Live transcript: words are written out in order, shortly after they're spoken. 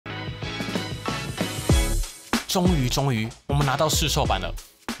终于，我们拿到试售版了。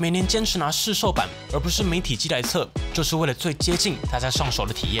每年坚持拿试售版，而不是媒体机来测，就是为了最接近大家上手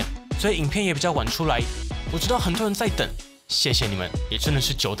的体验。所以影片也比较晚出来。我知道很多人在等，谢谢你们，也真的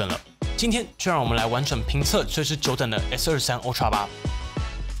是久等了。今天就让我们来完整评测最是久等的 S23 Ultra 吧。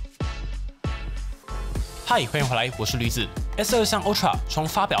嗨，欢迎回来，我是驴子。S23 Ultra 从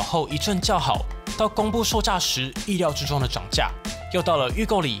发表后一阵叫好，到公布售价时意料之中的涨价。又到了预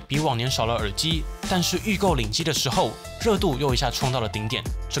购里比往年少了耳机，但是预购领机的时候，热度又一下冲到了顶点，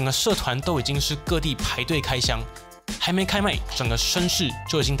整个社团都已经是各地排队开箱，还没开卖，整个声势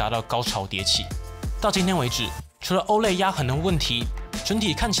就已经达到高潮迭起。到今天为止，除了 OLED 压痕的问题，整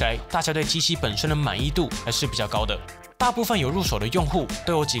体看起来大家对机器本身的满意度还是比较高的。大部分有入手的用户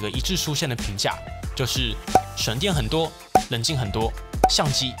都有几个一致出现的评价，就是省电很多，冷静很多，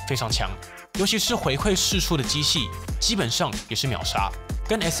相机非常强。尤其是回馈释出的机器，基本上也是秒杀，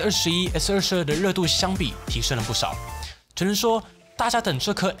跟 S21、S22 的热度相比，提升了不少。只能说，大家等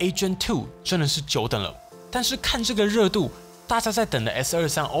这颗 A Gen 2真的是久等了。但是看这个热度，大家在等的 S23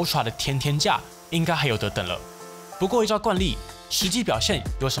 Ultra 的甜价，应该还有得等了。不过依照惯例，实际表现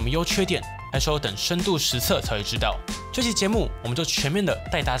有什么优缺点，还是要等深度实测才会知道。这期节目我们就全面的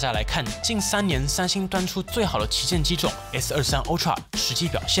带大家来看近3年三星端出最好的旗舰机种 S23 Ultra 实际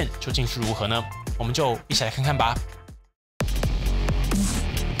表现究竟是如何呢？我们就一起来看看吧。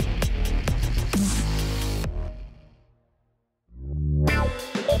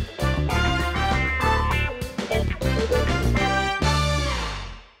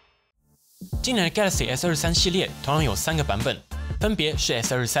今年的 Galaxy S23 系列同样有3个版本，分别是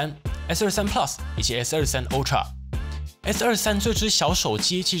S23、S23 Plus 以及 S23 Ultra。S23 这只小手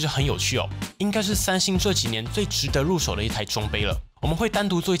机其实很有趣哦，应该是三星这几年最值得入手的一台中杯了。我们会单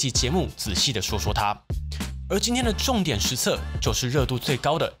独做一集节目，仔细的说说它。而今天的重点实测就是热度最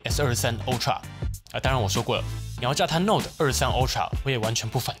高的 S23 Ultra。当然我说过了，你要叫它 Note 23 Ultra， 我也完全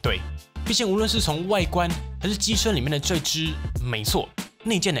不反对。毕竟无论是从外观还是机身里面的这只，没错，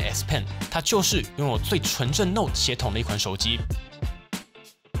内建的 S Pen， 它就是拥有最纯正 Note 血统的一款手机。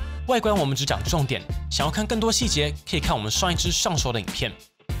外观我们只讲重点，想要看更多细节，可以看我们上一支上手的影片。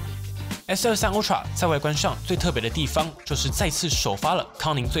S23 Ultra 在外观上最特别的地方，就是再次首发了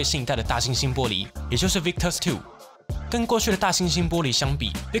康宁最新一代的大猩猩玻璃，也就是 Victus 2。跟过去的大猩猩玻璃相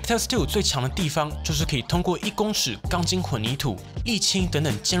比 ，Victus 2最强的地方就是可以通过1公尺钢筋混凝土、沥青等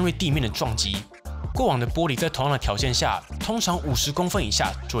等尖锐地面的撞击。过往的玻璃在同样的条件下，通常50公分以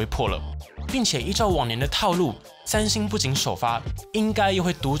下就会破了，并且依照往年的套路，三星不仅首发，应该又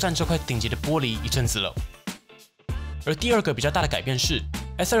会独占这块顶级的玻璃一阵子了。而第二个比较大的改变是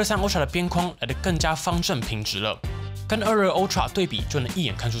 ，S23 Ultra 的边框来得更加方正平直了，跟22 Ultra 对比就能一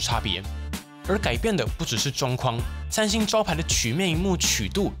眼看出差别。而改变的不只是中框，三星招牌的曲面萤幕曲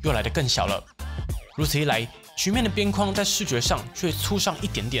度又来得更小了。如此一来，曲面的边框在视觉上却粗上一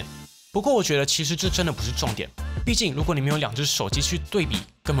点点。不过我觉得其实这真的不是重点，毕竟如果你们有2只手机去对比，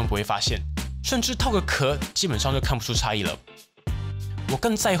根本不会发现，甚至套个壳基本上就看不出差异了。我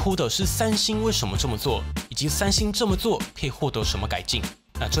更在乎的是三星为什么这么做，以及三星这么做可以获得什么改进。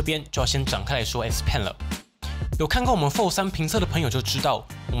那这边就要先展开来说 S Pen 了。有看过我们 Fold 3评测的朋友就知道，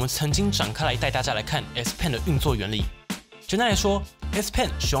我们曾经展开来带大家来看 S Pen 的运作原理。简单来说 ，S Pen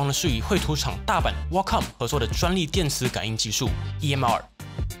使用的是与绘图厂大阪 Qualcomm 合作的专利电磁感应技术 EMR。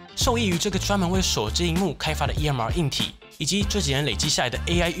受益于这个专门为手机萤幕开发的 EMR 硬体，以及这几年累积下来的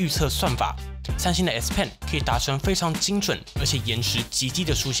AI 预测算法，三星的 S Pen 可以达成非常精准而且延迟极低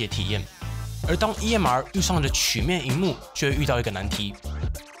的书写体验。而当 EMR 遇上了曲面萤幕，就会遇到一个难题：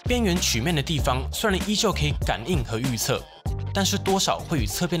边缘曲面的地方虽然依旧可以感应和预测，但是多少会与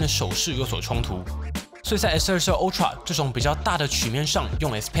侧边的手势有所冲突。所以在 S23 Ultra 这种比较大的曲面上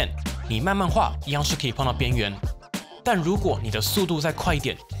用 S Pen， 你慢慢画一样是可以碰到边缘，但如果你的速度再快一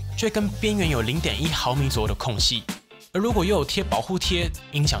点，就会跟边缘有 0.1 毫米左右的空隙，而如果又有贴保护贴，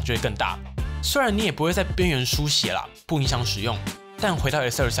影响就会更大。虽然你也不会在边缘书写啦，不影响使用，但回到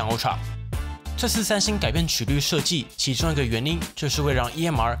S23 Ultra， 这次三星改变曲率设计，其中一个原因就是为了让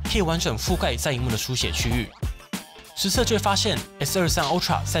EMR 可以完整覆盖在萤幕的书写区域。实测就会发现 S23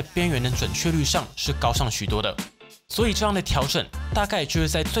 Ultra 在边缘的准确率上是高上许多的，所以这样的调整大概就是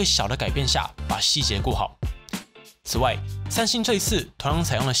在最小的改变下把细节顾好。此外，三星这一次同样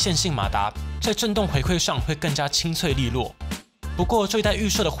采用了线性马达，在震动回馈上会更加清脆利落。不过这一代预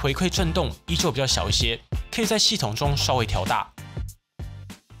设的回馈震动依旧比较小一些，可以在系统中稍微调大。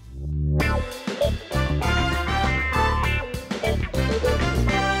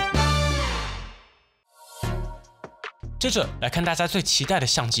接着来看大家最期待的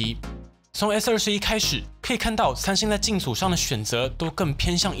相机。从 S21 开始，可以看到三星在镜组上的选择都更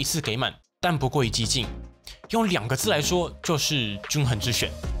偏向一次给满，但不过于激进。用2个字来说，就是均衡之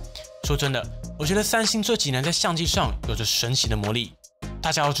选。说真的，我觉得三星这几年在相机上有着神奇的魔力。大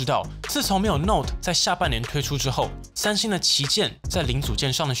家要知道，自从没有 Note 在下半年推出之后，三星的旗舰在零组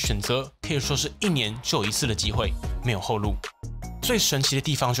件上的选择可以说是1年就有1次的机会，没有后路。最神奇的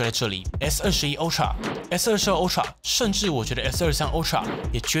地方就在这里 ，S21 Ultra、S22 Ultra， 甚至我觉得 S23 Ultra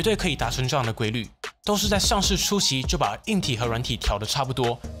也绝对可以达成这样的规律，都是在上市初期就把硬体和软体调得差不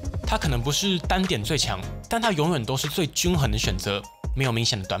多。它可能不是单点最强，但它永远都是最均衡的选择，没有明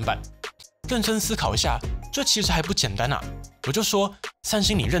显的短板。认真思考一下，这其实还不简单啊！我就说，三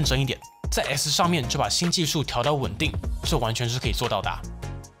星你认真一点，在 S 上面就把新技术调到稳定，这完全是可以做到的。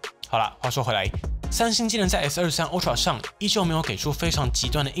好啦，话说回来，三星今年在 S23 Ultra 上依旧没有给出非常极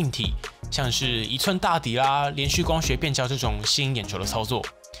端的硬体，像是1寸大底啦、连续光学变焦这种吸引眼球的操作，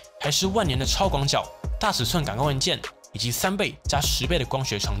还是万年的超广角、大尺寸感光元件，以及3倍加10倍的光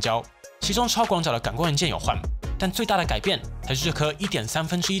学长焦。其中超广角的感光元件有换，但最大的改变还是这颗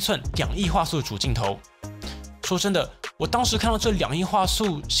1.1/3寸2亿画素的主镜头。说真的，我当时看到这2亿画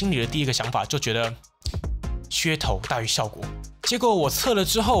素，心里的第一个想法就觉得噱头大于效果。结果我测了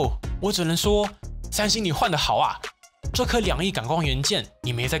之后，我只能说，三星你换得好啊！这颗2亿感光元件，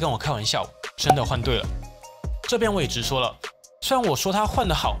你没在跟我开玩笑，真的换对了。这边我也直说了，虽然我说它换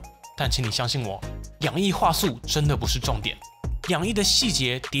得好，但请你相信我，2亿画素真的不是重点。2亿的细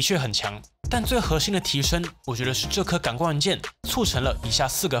节的确很强，但最核心的提升，我觉得是这颗感光元件促成了以下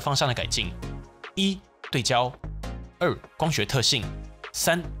4个方向的改进：1. 对焦；2. 光学特性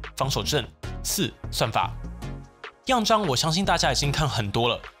；3. 防手震；4. 算法。样张我相信大家已经看很多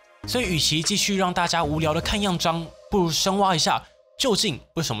了，所以与其继续让大家无聊的看样张，不如深挖一下，究竟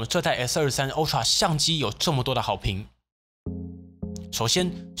为什么这代 S23 Ultra 相机有这么多的好评。首先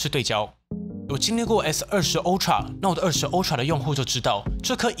是对焦。有经历过 S20 Ultra、Note 20 Ultra 的用户就知道，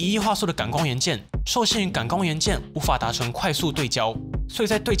这颗1亿画素的感光元件受限于感光元件无法达成快速对焦，所以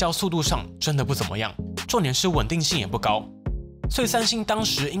在对焦速度上真的不怎么样。重点是稳定性也不高，所以三星当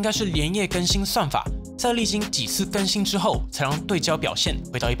时应该是连夜更新算法，在历经几次更新之后，才让对焦表现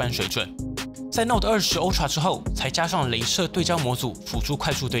回到一般水准。在 Note 20 Ultra 之后，才加上雷射对焦模组辅助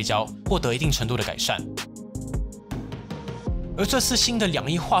快速对焦，获得一定程度的改善。而这次新的2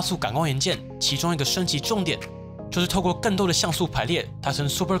亿画素感光元件，其中一个升级重点，就是透过更多的像素排列，达成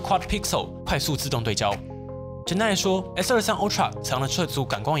Super Quad Pixel 快速自动对焦。简单来说 ，S23 Ultra 采用的这组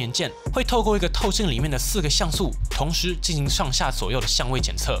感光元件，会透过一个透镜里面的4个像素，同时进行上下左右的相位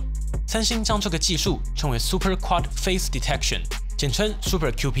检测。三星将这个技术称为 Super Quad Face Detection， 简称 Super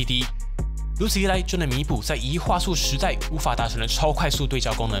QPD。如此一来，就能弥补在1亿画素时代无法达成的超快速对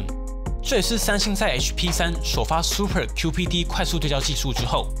焦功能。这也是三星在 HP3 首发 Super QPD 快速对焦技术之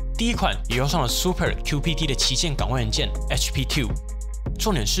后，第一款也用上了 Super QPD 的旗舰感光元件 HP2。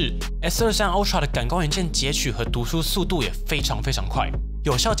重点是 S23 Ultra 的感光元件截取和读出速度也非常快，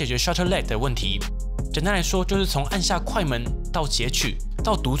有效解决 shutter lag 的问题。简单来说，就是从按下快门到截取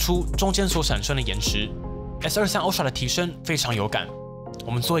到读出中间所产生的延迟。S23 Ultra 的提升非常有感。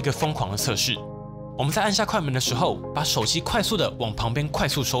我们做一个疯狂的测试，我们在按下快门的时候，把手机快速的往旁边快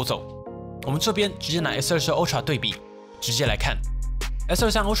速收走。我们这边直接拿 S20 Ultra 对比，直接来看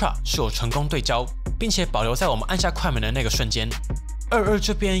S23 Ultra 是有成功对焦，并且保留在我们按下快门的那个瞬间。22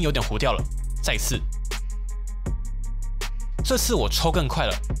这边有点糊掉了，再一次。这次我抽更快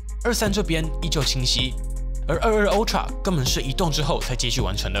了，23这边依旧清晰，而22 Ultra 根本是移动之后才接续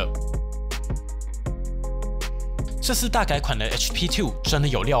完成的。这次大改款的 HP2 真的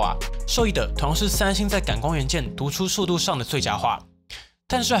有料啊，受益的同样是三星在感光元件读出速度上的最佳化。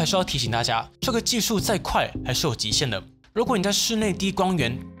但是还是要提醒大家，这个技术再快还是有极限的。如果你在室内低光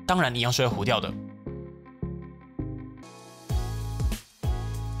源，当然一样是会糊掉的。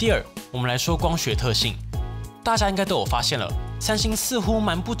第二，我们来说光学特性。大家应该都有发现了，三星似乎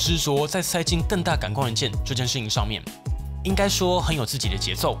蛮不执着在塞进更大感光元件这件事情上面，应该说很有自己的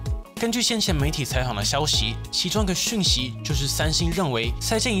节奏。根据先前媒体采访的消息，其中一个讯息就是三星认为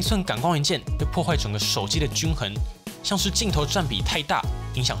塞进1寸感光元件会破坏整个手机的均衡。像是镜头占比太大，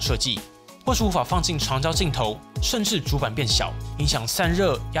影响设计，或是无法放进长焦镜头，甚至主板变小，影响散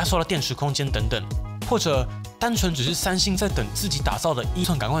热，压缩了电池空间等等，或者单纯只是三星在等自己打造的1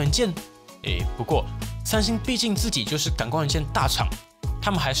寸感光元件。不过三星毕竟自己就是感光元件大厂，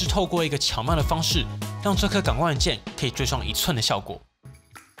他们还是透过一个巧妙的方式，让这颗感光元件可以追上1寸的效果。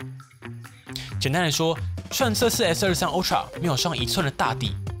简单来说，虽然这次 S23 Ultra 没有上1寸的大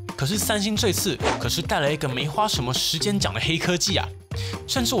底，可是三星这次可是带来一个没花什么时间讲的黑科技啊！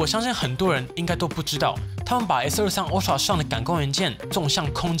甚至我相信很多人应该都不知道，他们把 S23 Ultra 上的感光元件纵向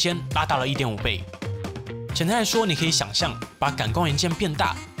空间拉大了1.5倍。简单来说，你可以想象把感光元件变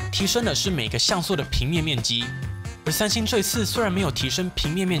大，提升的是每个像素的平面面积。而三星这次虽然没有提升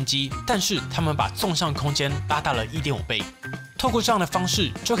平面面积，但是他们把纵向空间拉大了1.5倍。透过这样的方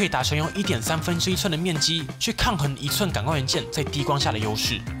式，就可以达成用1.3分之1寸的面积去抗衡1寸感光元件在低光下的优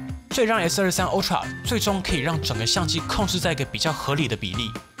势，这也让 S23 Ultra 最终可以让整个相机控制在一个比较合理的比例。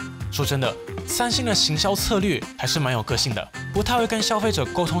说真的，三星的行销策略还是蛮有个性的，不太会跟消费者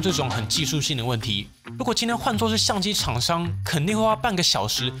沟通这种很技术性的问题。如果今天换作是相机厂商，肯定会花半个小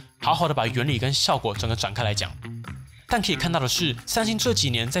时好好的把原理跟效果整个展开来讲。但可以看到的是，三星这几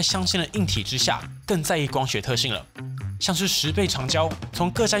年在镶嵌的硬体之下，更在意光学特性了。像是10倍长焦，从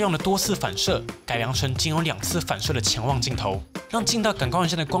各家用的多次反射改良成仅有2次反射的潜望镜头，让进到感光元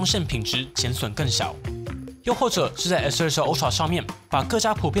件的光线品质减损更小。又或者是在 S23 Ultra 上面，把各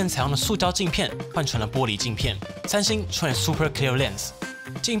家普遍采用的塑胶镜片换成了玻璃镜片，三星出现 Super Clear Lens，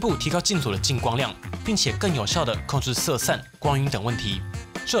 进一步提高镜组的进光量，并且更有效地控制色散、光晕等问题。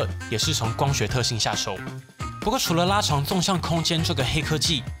这也是从光学特性下手。不过，除了拉长纵向空间这个黑科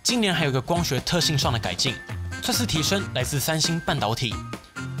技，今年还有个光学特性上的改进。这次提升来自三星半导体，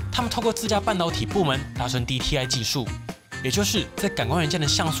他们透过自家半导体部门达成 DTI 技术，也就是在感光元件的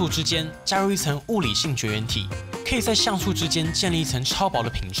像素之间加入一层物理性绝缘体，可以在像素之间建立一层超薄的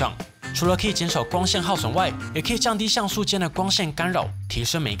屏障。除了可以减少光线耗损外，也可以降低像素间的光线干扰，提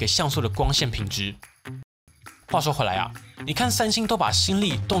升每一个像素的光线品质。话说回来啊，你看三星都把心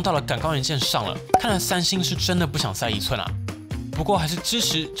力动到了感光元件上了，看来三星是真的不想塞1寸啊。不过还是支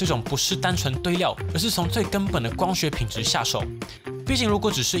持这种不是单纯堆料，而是从最根本的光学品质下手。毕竟如果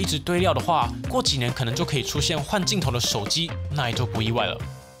只是一直堆料的话，过几年可能就可以出现换镜头的手机，那也就不意外了。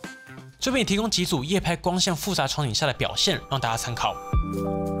这边也提供几组夜拍光线复杂场景下的表现，让大家参考。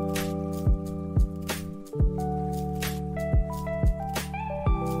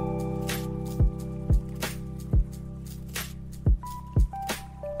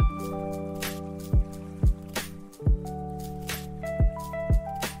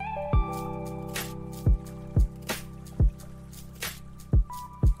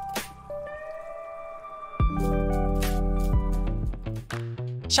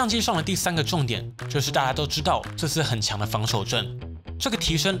相机上的第3个重点就是大家都知道这次很强的防手震，这个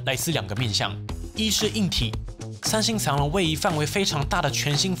提升来自2个面向，一是硬体，三星采用了位移范围非常大的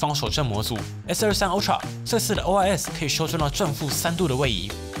全新防手震模组 ，S23 Ultra 这次的 OIS 可以修正到正负3度的位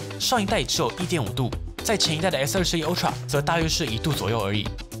移，上一代只有1.5度，在前一代的 S23 Ultra 则大约是1度左右而已，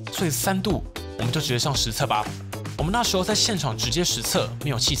所以3度我们就直接上实测吧。我们那时候在现场直接实测，没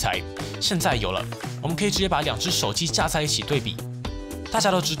有器材，现在有了，我们可以直接把2只手机架在一起对比。大家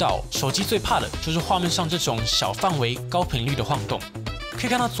都知道，手机最怕的就是画面上这种小范围、高频率的晃动。可以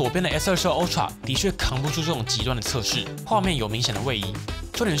看到左边的 S23 Ultra 的确扛不住这种极端的测试，画面有明显的位移。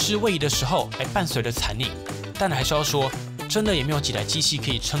重点是位移的时候还伴随着残影，但还是要说，真的也没有几台机器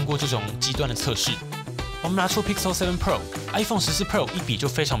可以撑过这种极端的测试。我们拿出 Pixel 7 Pro、iPhone 14 Pro 一比就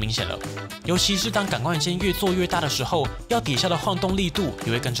非常明显了，尤其是当感光元件越做越大的时候，要底下的晃动力度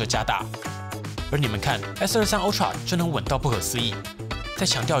也会跟着加大。而你们看 S23 Ultra 真的稳到不可思议。再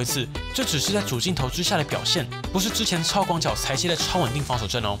强调一次，这只是在主镜头之下的表现，不是之前超广角裁切的超稳定防手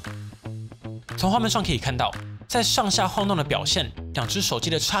震哦。从画面上可以看到，在上下晃动的表现，2只手机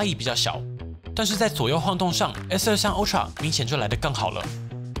的差异比较小，但是在左右晃动上 ，S23 Ultra 明显就来得更好了。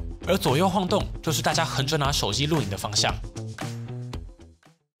而左右晃动就是大家横着拿手机录影的方向。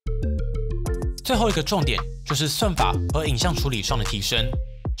最后一个重点就是算法和影像处理上的提升。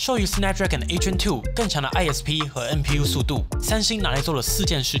受益 SnapDragon A2 更强的 ISP 和 NPU 速度，三星拿来做了4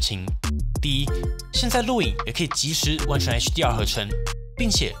件事情。第一，现在录影也可以即时完成 HDR 合成，并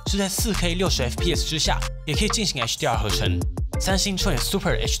且是在 4K 60fps 之下也可以进行 HDR 合成。三星出现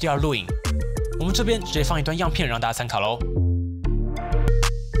Super HDR 录影，我们这边直接放一段样片让大家参考喽。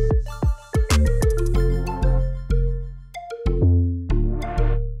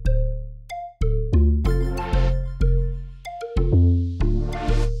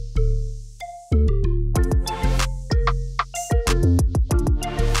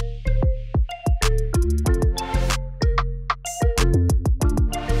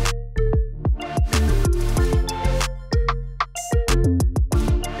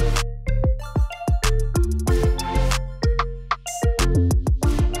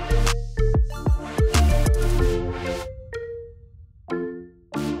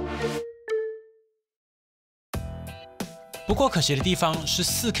不过可惜的地方是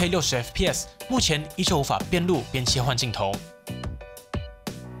 4K 60fps 目前依旧无法边录边切换镜头。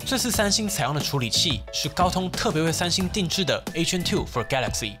这次三星采用的处理器是高通特别为三星定制的 A2 for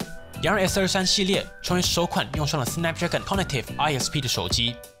Galaxy， 也让 S23 系列成为首款用上了 Snapdragon Cognitive ISP 的手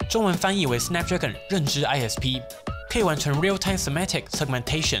机，中文翻译为 Snapdragon 认知 ISP。可以完成 Real-Time Semantic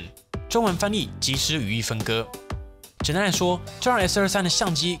Segmentation， 中文翻译即时语义分割。简单来说，就让 S23的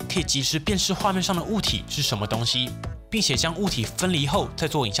相机可以即时辨识画面上的物体是什么东西，并且将物体分离后再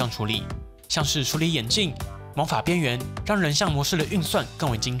做影像处理，像是处理眼镜、毛发边缘，让人像模式的运算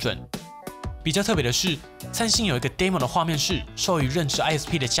更为精准。比较特别的是，三星有一个 demo 的画面是受于认知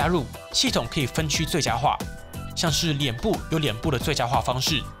ISP 的加入，系统可以分区最佳化，像是脸部有脸部的最佳化方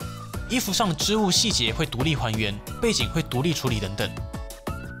式，衣服上的织物细节会独立还原，背景会独立处理等等。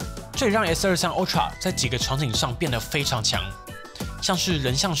这也让 S23 Ultra 在几个场景上变得非常强，像是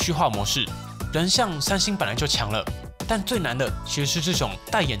人像虚化模式，人像三星本来就强了，但最难的其实是这种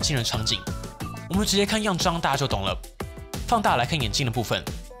戴眼镜的场景。我们直接看样张大家就懂了。放大来看眼镜的部分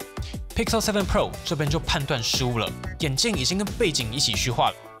 ，Pixel 7 Pro 这边就判断失误了，眼镜已经跟背景一起虚化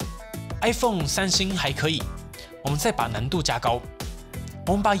了。iPhone、三星还可以，我们再把难度加高，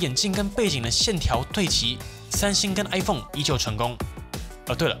我们把眼镜跟背景的线条对齐，三星跟 iPhone 依旧成功。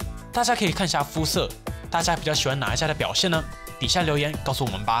对了，大家可以看一下肤色，大家比较喜欢哪一家的表现呢？底下留言告诉我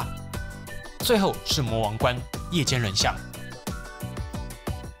们吧。最后是魔王关夜间人像，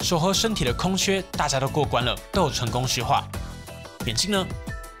手和身体的空缺大家都过关了，都有成功虚化。眼镜呢？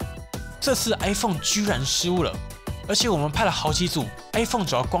这次 iPhone 居然失误了，而且我们拍了好几组 ，iPhone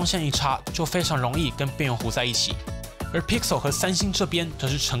只要光线一插，就非常容易跟边缘糊在一起。而 Pixel 和三星这边则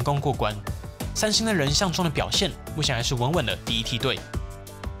是成功过关。三星的人像中的表现，目前还是稳稳的第一梯队。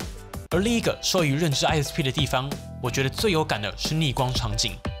而另一个受益于认知 ISP 的地方，我觉得最有感的是逆光场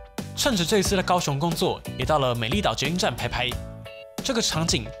景。趁着这一次的高雄工作，也到了美丽岛捷运站拍。这个场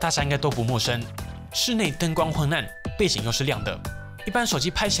景大家应该都不陌生，室内灯光昏暗，背景又是亮的，一般手机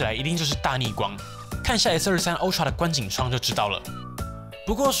拍起来一定就是大逆光。看一下 S23 Ultra 的观景窗就知道了。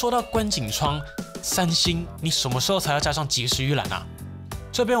不过说到观景窗，三星你什么时候才要加上即时预览啊？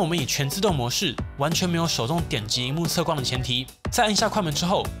这边我们以全自动模式，完全没有手动点击萤幕测光的前提，在按下快门之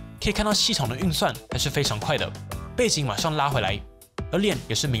后，可以看到系统的运算还是非常快的，背景马上拉回来，而脸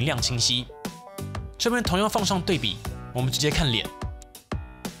也是明亮清晰。这边同样放上对比，我们直接看脸，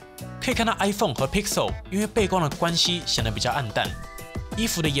可以看到 iPhone 和 Pixel 因为背光的关系显得比较暗淡，衣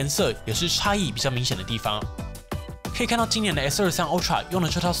服的颜色也是差异比较明显的地方。可以看到今年的 S23 Ultra 用的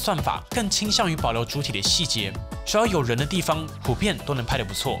这套算法更倾向于保留主体的细节，只要有人的地方普遍都能拍得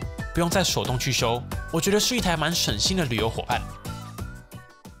不错，不用再手动去修，我觉得是一台蛮省心的旅游伙伴。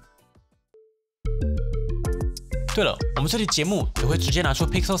对了，我们这期节目也会直接拿出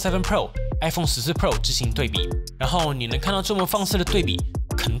Pixel 7 Pro、iPhone 14 Pro 进行对比，然后你能看到这么放肆的对比，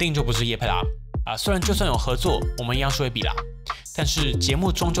肯定就不是业配啦。虽然就算有合作，我们一样是会比啦，但是节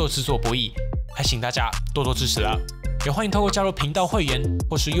目终究制作不易，还请大家多多支持啦。也欢迎透过加入频道会员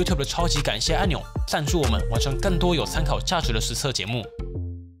或是 YouTube 的超级感谢按钮，赞助我们完成更多有参考价值的实测节目。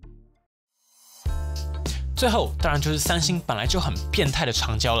最后，当然就是三星本来就很变态的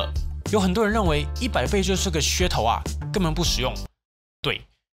长焦了。有很多人认为100倍就是个噱头啊，根本不实用。对，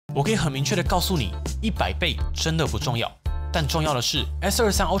我可以很明确的告诉你，100倍真的不重要，但重要的是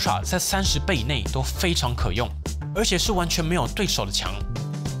S23 Ultra 在30倍以内都非常可用，而且是完全没有对手的强。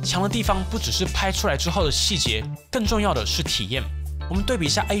强的地方不只是拍出来之后的细节，更重要的是体验。我们对比一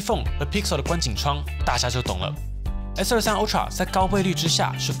下 iPhone 和 Pixel 的观景窗，大家就懂了。S23 Ultra 在高倍率之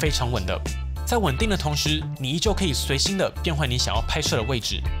下是非常稳的，在稳定的同时，你依旧可以随心的变换你想要拍摄的位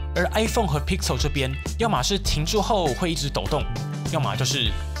置。而 iPhone 和 Pixel 这边，要么是停住后会一直抖动，要么就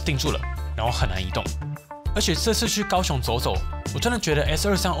是定住了，然后很难移动。而且这次去高雄走走，我真的觉得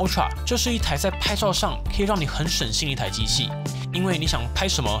S23 Ultra 就是一台在拍照上可以让你很省心的一台机器，因为你想拍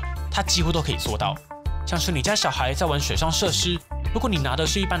什么，它几乎都可以做到。像是你家小孩在玩水上设施，如果你拿的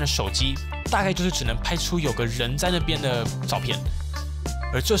是一般的手机，大概就是只能拍出有个人在那边的照片，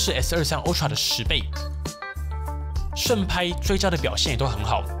而这是 S23 Ultra 的10倍。顺拍、追焦的表现也都很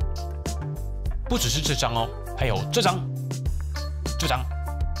好，不只是这张哦，还有这张、这张。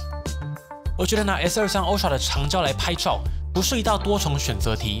我觉得拿 S23 Ultra 的长焦来拍照，不是一道多重选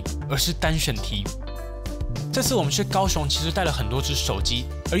择题，而是单选题。这次我们去高雄，其实带了很多只手机，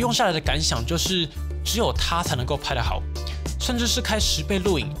而用下来的感想就是，只有它才能够拍得好，甚至是开10倍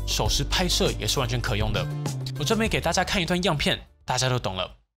录影，手持拍摄也是完全可用的。我这边给大家看一段样片，大家都懂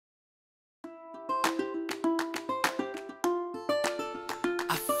了。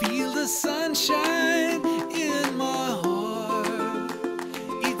Feel the sunshine in my heart.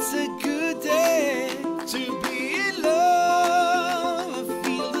 It's a good day to be in love. I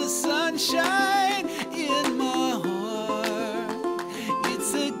feel the sunshine in my heart.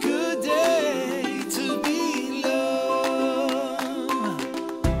 It's a good day to be in love.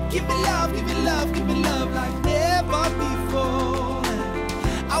 Give me love, give me love, give me love like never before.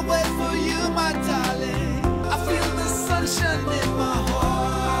 I wait for you, my darling. I feel the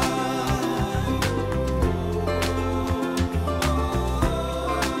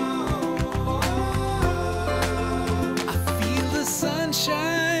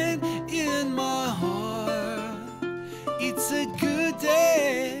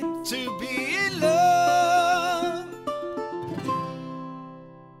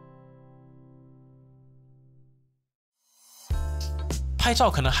拍照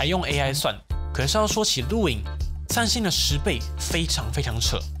可能还用 AI 算，可是要说起录影，三星的10倍非常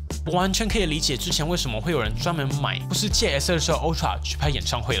扯。我完全可以理解之前为什么会有人专门买或是借 S22 Ultra 去拍演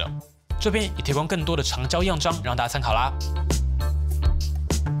唱会了。这边也提供更多的长焦样张让大家参考啦。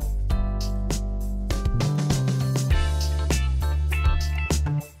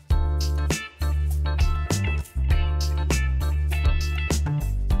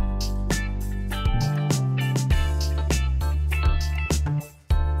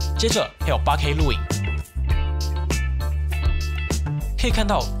接着还有 8K 录影，可以看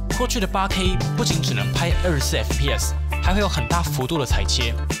到过去的 8K 不仅只能拍24 FPS， 还会有很大幅度的裁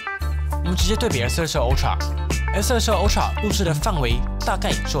切。我们直接对比 S22 Ultra，S22 Ultra 录制的范围大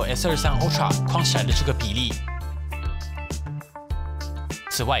概只有 S23 Ultra 框起来的这个比例。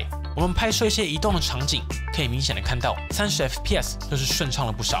此外，我们拍摄一些移动的场景，可以明显的看到30 FPS 就是顺畅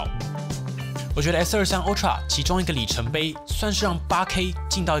了不少。我觉得 S23 Ultra 其中一个里程碑，算是让 8K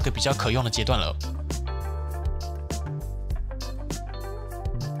进到一个比较可用的阶段了。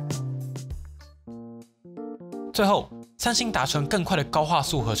最后，三星达成更快的高画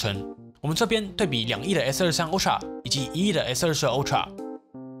素合成。我们这边对比2亿的 S23 Ultra 以及1亿的 S22 Ultra。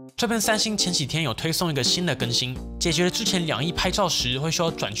这边三星前几天有推送一个新的更新，解决了之前2亿拍照时会需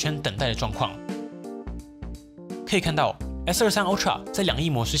要转圈等待的状况。可以看到。S23 Ultra 在2亿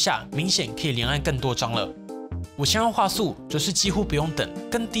模式下，明显可以连按更多张了。5000万画素则是几乎不用等，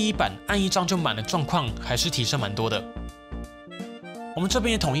跟第一版按1张就满的状况还是提升蛮多的。我们这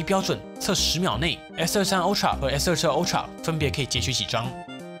边也统一标准，测10秒内 S23 Ultra 和 S22 Ultra 分别可以截取几张。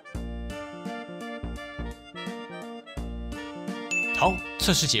好，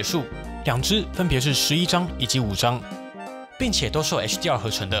测试结束，2支分别是11张以及5张，并且都是有 HDR 合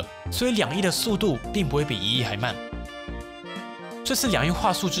成的，所以2亿的速度并不会比1亿还慢。这次2亿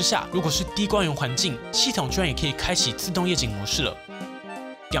画素之下，如果是低光源环境，系统居然也可以开启自动夜景模式了。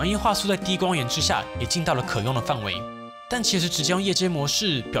2亿画素在低光源之下也进到了可用的范围，但其实直接用夜间模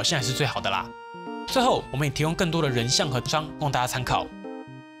式表现还是最好的啦。最后，我们也提供更多的人像和章供大家参考。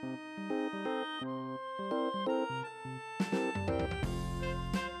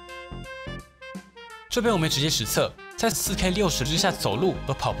这边我们直接实测，在4K 60之下走路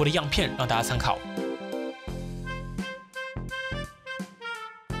和跑步的样片让大家参考。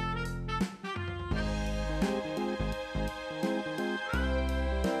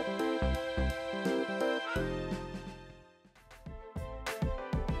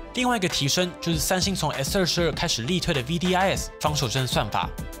另外一个提升就是三星从 S22 开始力推的 VDIS 防手震算法。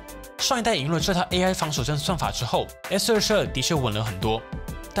上一代引入了这套 AI 防手震算法之后 ，S22 的确稳了很多。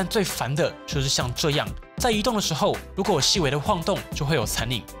但最烦的就是像这样，在移动的时候，如果有细微的晃动，就会有残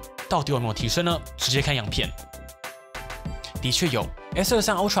影。到底有没有提升呢？直接看样片。的确有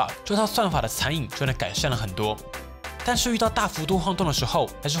 ，S23 Ultra 这套算法的残影真的改善了很多。但是遇到大幅度晃动的时候，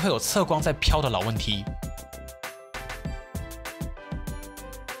还是会有测光在飘的老问题。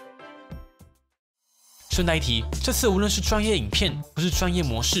顺带一提，这次无论是专业影片，或是专业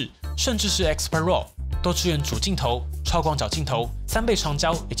模式，甚至是 ExpertRAW， 都支援主镜头、超广角镜头、3倍长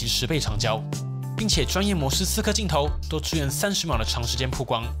焦以及10倍长焦，并且专业模式4颗镜头都支援30秒的长时间曝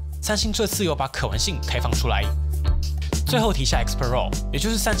光。三星这次有把可玩性开放出来。最后提下 ExpertRAW， 也就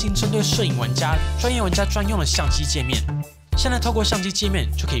是三星针对摄影玩家、专业玩家专用的相机界面。现在透过相机界面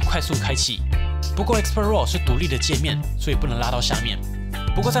就可以快速开启。不过 ExpertRAW 是独立的界面，所以不能拉到下面。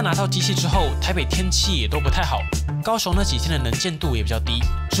不过在拿到机器之后，台北天气也都不太好，高雄那几天的能见度也比较低，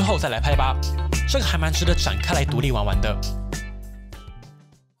之后再来拍吧。这个还蛮值得展开来独立玩玩的。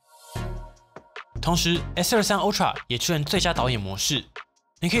同时 ，S23 Ultra 也支援最佳导演模式，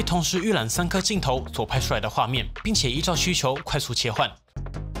你可以同时预览3颗镜头所拍出来的画面，并且依照需求快速切换。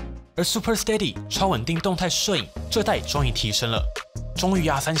而 Super Steady 超稳定动态摄影这代终于提升了，终于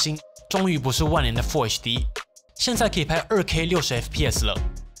啊，三星，终于不是万年的 Full HD。现在可以拍 2K 60 FPS 了，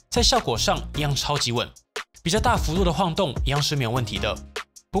在效果上一样超级稳，比较大幅度的晃动一样是没有问题的。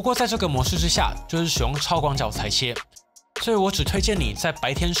不过在这个模式之下，就是使用超广角裁切，所以我只推荐你在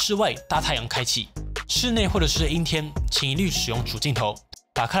白天室外大太阳开启，室内或者是阴天，请一律使用主镜头，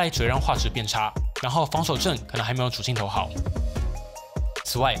打开来只会让画质变差，然后防手震可能还没有主镜头好。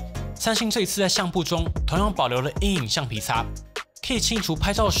此外，三星这一次在相簿中同样保留了阴影橡皮擦，可以清除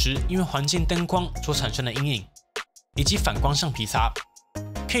拍照时因为环境灯光所产生的阴影。以及反光橡皮擦，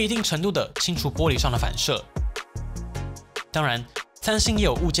可以一定程度的清除玻璃上的反射。当然，三星也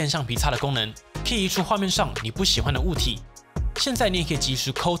有物件橡皮擦的功能，可以移除画面上你不喜欢的物体。现在你也可以及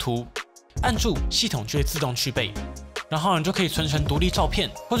时抠图，按住系统就会自动去背，然后你就可以存成独立照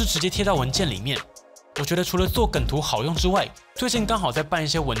片，或是直接贴到文件里面。我觉得除了做梗图好用之外，最近刚好在办一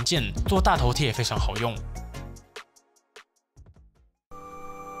些文件，做大头贴也非常好用。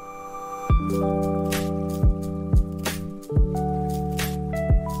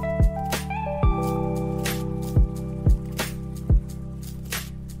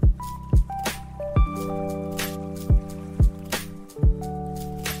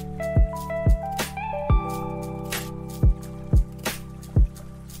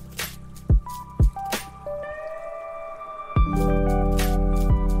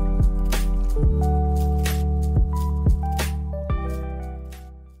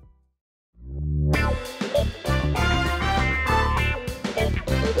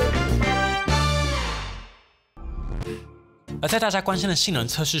而在大家关心的性能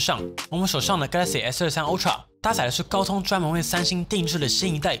测试上，我们手上的 Galaxy S23 Ultra 搭载的是高通专门为三星定制的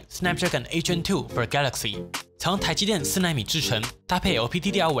新一代 SnapDragon A Gen 2 for Galaxy， 采用台积电4奈米制程，搭配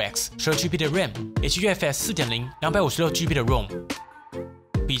LPDDR5X 12GB 的 RAM 以及 UFS 4.0 256GB 的 ROM。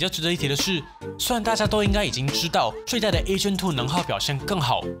比较值得一提的是，虽然大家都应该已经知道这一代的 A Gen 2能耗表现更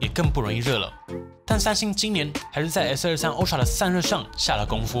好，也更不容易热了，但三星今年还是在 S23 Ultra 的散热上下了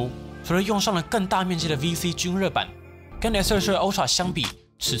功夫，除了用上了更大面积的 VC 均热板。跟 S23 Ultra 相比，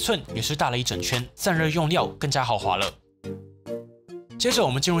尺寸也是大了一整圈，散热用料更加豪华了。接着我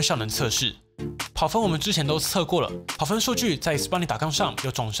们进入效能测试，跑分我们之前都测过了，跑分数据在 邦尼上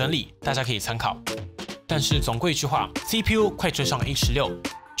有总整理，大家可以参考。但是总归一句话 ，CPU 快追上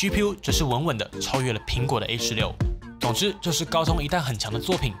A16，GPU 则是稳稳的超越了苹果的 A16。总之，这是高通一代很强的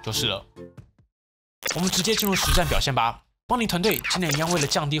作品就是了。我们直接进入实战表现吧。邦尼团队今年一样为了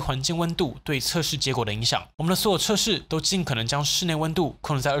降低环境温度对测试结果的影响，我们的所有测试都尽可能将室内温度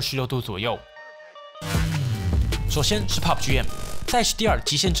控制在26度左右。首先是 PUBG， 在 HDR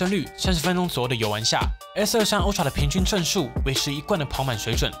极限帧率30分钟左右的游玩下 ，S23 Ultra 的平均帧数维持一贯的跑满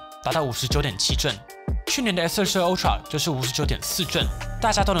水准，达到59.7帧。去年的 S23 Ultra 就是59.4帧，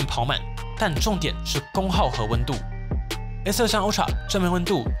大家都能跑满，但重点是功耗和温度。S23 Ultra 正面温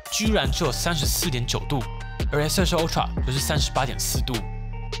度居然只有34.9度。而 S23 Ultra 则是38.4度，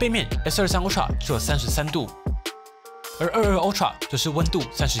背面 S23 Ultra 只有33度，而22 Ultra 则是温度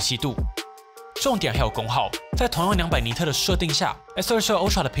37度。重点还有功耗，在同样200尼特的设定下 ，S23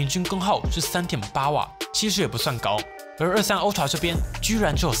 Ultra 的平均功耗是3.8瓦，其实也不算高，而23 Ultra 这边居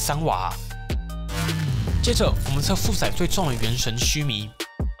然只有3瓦啊。接着我们测负载最重的原神须弥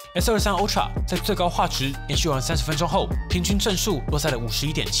 ，S23 Ultra 在最高画质连续玩30分钟后，平均帧数落在了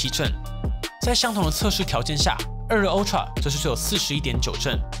51.7帧。在相同的测试条件下，22 Ultra 则是只有41.9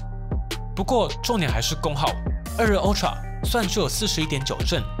帧。不过重点还是功耗，22 Ultra 虽然只有41.9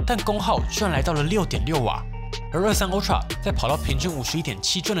帧，但功耗居然来到了6.6瓦，而23 Ultra 在跑到平均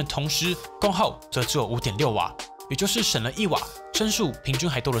51.7帧的同时，功耗则只有5.6瓦，也就是省了1瓦，帧数平均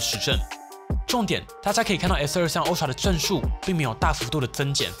还多了10帧。重点，大家可以看到 S23 Ultra 的帧数并没有大幅度的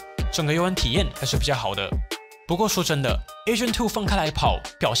增减，整个游玩体验还是比较好的。不过说真的 ，A Gen 2放开来跑，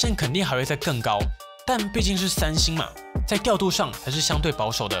表现肯定还会再更高。但毕竟是三星嘛，在调度上还是相对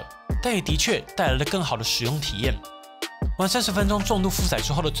保守的，但也的确带来了更好的使用体验。玩30分钟重度负载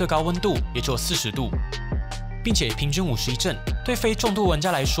之后的最高温度也只有40度，并且平均51帧，对非重度玩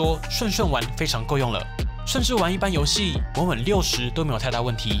家来说，顺玩非常够用了，甚至玩一般游戏稳稳60都没有太大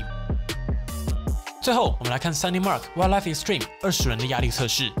问题。最后，我们来看 3D Mark Wildlife Extreme 20人的压力测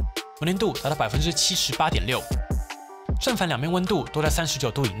试。稳定度达到78.6%，正反两面温度都在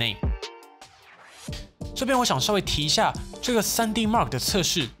39度以内。这边我想稍微提一下这个 3D Mark 的测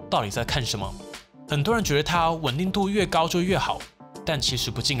试到底在看什么。很多人觉得它稳定度越高就越好，但其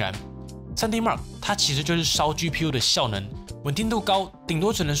实不尽然。3D Mark 它其实就是烧 GPU 的效能，稳定度高，顶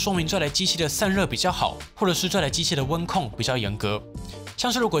多只能说明这台机器的散热比较好，或者是这台机器的温控比较严格。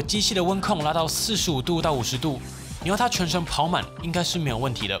像是如果机器的温控拉到45度到50度，你要它全程跑满应该是没有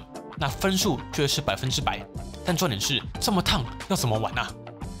问题的。那分数绝对是100%，但重点是这么烫要怎么玩啊？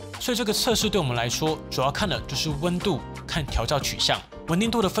所以这个测试对我们来说，主要看的就是温度，看调教取向。稳定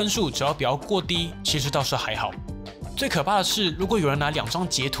度的分数只要不要过低，其实倒是还好。最可怕的是，如果有人拿2张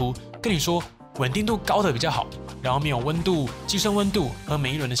截图跟你说稳定度高的比较好，然后没有温度、机身温度和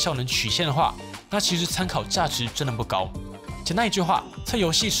每一轮的效能曲线的话，那其实参考价值真的不高。简单一句话，测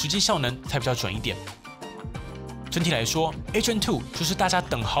游戏实际效能才比较准一点。整体来说 ，A Gen 2就是大家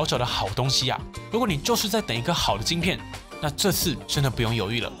等好久的好东西啊！如果你就是在等一个好的晶片，那这次真的不用犹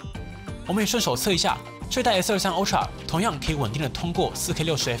豫了。我们也顺手测一下，这代 S23 Ultra 同样可以稳定的通过 4K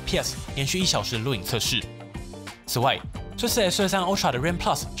 60 FPS 连续1小时的录影测试。此外，这次 S23 Ultra 的 RAM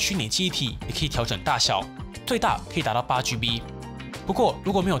Plus 虚拟记忆体也可以调整大小，最大可以达到8GB。不过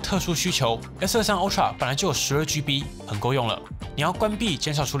如果没有特殊需求 ，S23 Ultra 本来就有12GB， 很够用了。你要关闭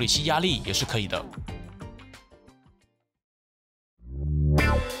减少处理器压力也是可以的。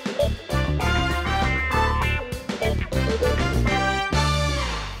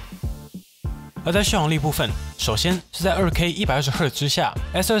而在续航力部分，首先是在 2K 120Hz 之下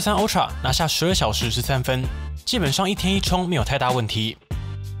 ，S23 Ultra 拿下12小时13分，基本上一天一充没有太大问题。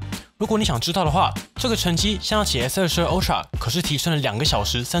如果你想知道的话，这个成绩相较起 S22 Ultra 可是提升了2个小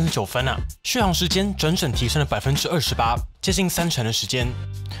时39分啊，续航时间整整提升了28%，接近30%的时间。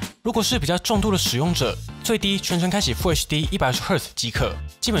如果是比较重度的使用者，最低全程开启 Full HD 120Hz 即可，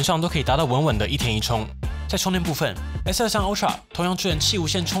基本上都可以达到稳稳的一天一充。在充电部分 ，S23 Ultra 同样支援气无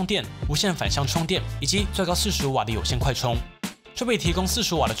线充电、无线反向充电以及最高45瓦的有线快充，就被提供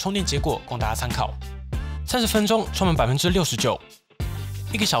45瓦的充电结果供大家参考。30分钟充满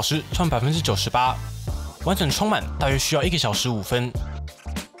69%，1个小时充满98%，完整充满大约需要1个小时5分。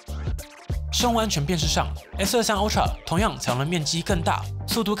使用安全辨识上 ，S23 Ultra 同样采用了面积更大、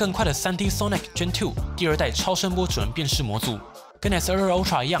速度更快的 3D Sonic Gen 2第2代超声波指纹辨识模组。跟 S22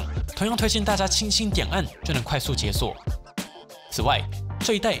 Ultra 一样，同样推荐大家轻轻点按就能快速解锁。此外，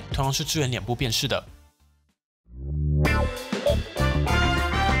这一代同样是支援脸部辨识的。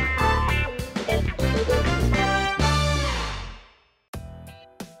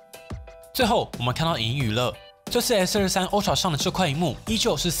最后，我们看到影音娱乐，这次 S23 Ultra 上的这块萤幕依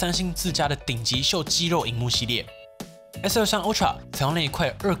旧是三星自家的顶级秀肌肉萤幕系列。S23 Ultra 采用了一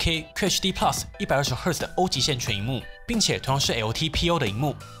块 2K QHD Plus 120Hz 的 O 极限全萤幕，并且同样是 LTPO 的萤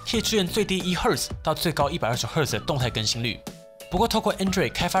幕，可以支援最低1Hz 到最高120Hz 的动态更新率。不过，透过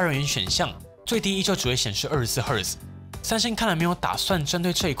Android 开发人员选项，最低依旧只会显示24Hz。三星看来没有打算针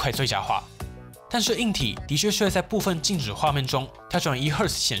对这一块最佳化，但是硬体的确是会在部分静止画面中调整为1Hz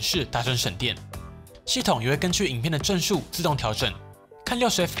显示，达成省电。系统也会根据影片的帧数自动调整，看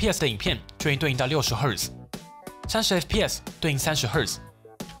60 FPS 的影片就会对应到60Hz。30 FPS 对应30Hz，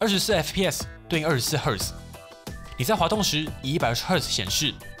 24 FPS 对应24Hz。你在滑动时以120Hz 显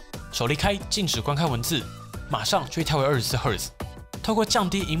示，手离开静止观看文字，马上就会跳回24Hz。透过降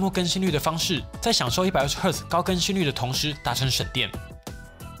低萤幕更新率的方式，在享受120Hz 高更新率的同时达成省电。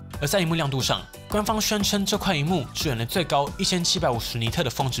而在萤幕亮度上，官方宣称这块萤幕支援了最高1750尼特的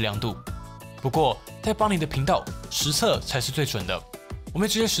峰值亮度。不过，在邦尼的频道实测才是最准的。我们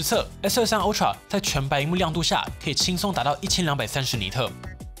直接实测 S23 Ultra 在全白萤幕亮度下可以轻松达到1230尼特。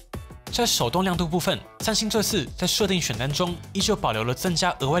在手动亮度部分，三星这次在设定选单中依旧保留了增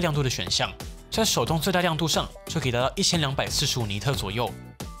加额外亮度的选项，在手动最大亮度上就可以达到1245尼特左右。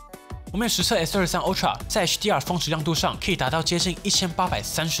我们也实测 S23 Ultra 在 HDR 峰值亮度上可以达到接近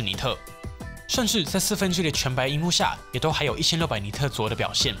1830尼特，甚至在1/4的全白萤幕下也都还有1600尼特左右的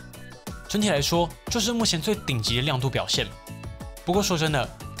表现。整体来说，就是目前最顶级的亮度表现。不过说真的，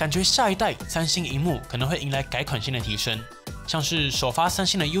感觉下一代三星萤幕可能会迎来改款性的提升，像是首发三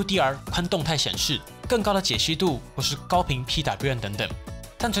星的 UDR 宽动态显示、更高的解析度或是高频 PWM 等等。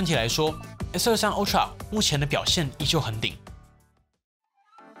但整体来说 ，S23 Ultra 目前的表现依旧很顶。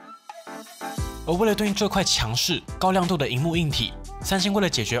而为了对应这块强势、高亮度的萤幕硬体，三星为了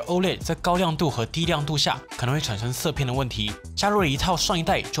解决 OLED 在高亮度和低亮度下可能会产生色偏的问题，加入了一套上一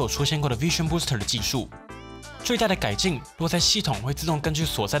代就有出现过的 Vision Booster 的技术。这一代的改进落在系统会自动根据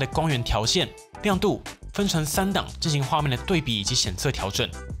所在的光源条件、亮度分成3档进行画面的对比以及显色调整，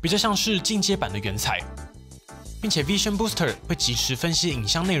比较像是进阶版的原彩。并且 Vision Booster 会及时分析影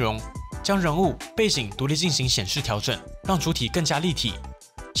像内容，将人物、背景独立进行显示调整，让主体更加立体，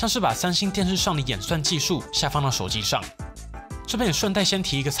像是把三星电视上的演算技术下放到手机上。这边也顺带先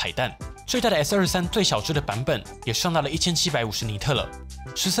提一个彩蛋，这一代的 S23 最小只的版本也上到了1750尼特了，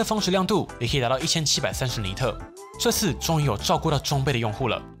实测峰值亮度也可以达到1730尼特，这次终于有照顾到中倍的用户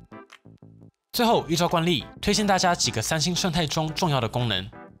了。最后，依照惯例，推荐大家几个三星生态中重要的功能。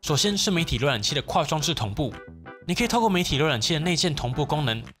首先是媒体浏览器的跨装置同步，你可以透过媒体浏览器的内建同步功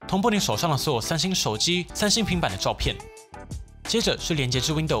能，同步你手上的所有三星手机、三星平板的照片。接着是连接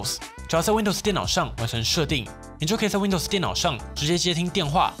至 Windows， 只要在 Windows 电脑上完成设定，你就可以在 Windows 电脑上直接接听电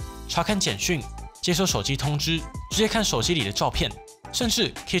话、查看简讯、接收手机通知、直接看手机里的照片，甚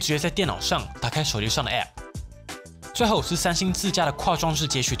至可以直接在电脑上打开手机上的 App。最后是三星自家的跨装置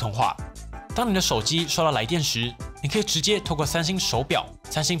接续通话，当你的手机收到来电时，你可以直接透过三星手表、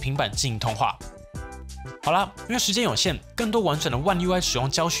三星平板进行通话。好啦，因为时间有限，更多完整的 One UI 使用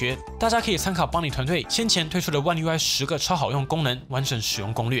教学，大家可以参考邦尼团队先前推出的 One UI 10个超好用功能完整使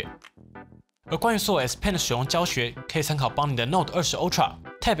用攻略。而关于所有 S Pen 的使用教学，可以参考邦尼的 Note 20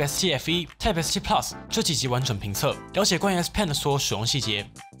 Ultra、Tab S7 FE、Tab S7 Plus 这几集完整评测，了解关于 S Pen 的所有使用细节。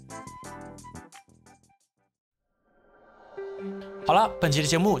好啦，本集的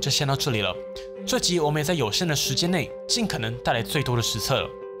节目就先到这里了。这集我们也在有限的时间内，尽可能带来最多的实测了。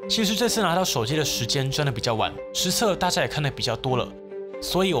其实这次拿到手机的时间真的比较晚，实测大家也看得比较多了，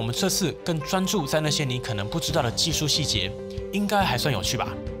所以我们这次更专注在那些你可能不知道的技术细节，应该还算有趣吧。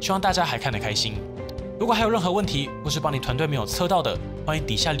希望大家还看得开心。如果还有任何问题，或是邦尼团队没有测到的，欢迎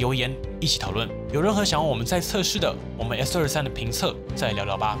底下留言一起讨论。有任何想要我们再测试的，我们 S23 的评测再来聊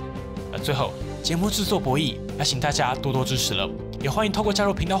聊吧。最后，节目制作博弈，要请大家多多支持了，也欢迎透过加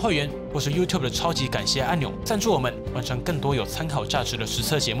入频道会员或是 YouTube 的超级感谢按钮赞助我们，完成更多有参考价值的实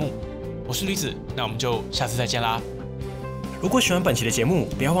测节目。我是驴子，那我们就下次再见啦。如果喜欢本期的节目，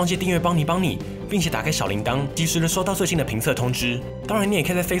不要忘记订阅邦尼帮你，并且打开小铃铛，及时的收到最新的评测通知。当然，你也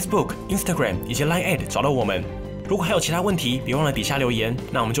可以在 Facebook、Instagram 以及 Line@ 找到我们。如果还有其他问题，别忘了底下留言。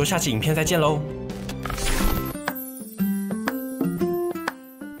那我们就下期影片再见喽。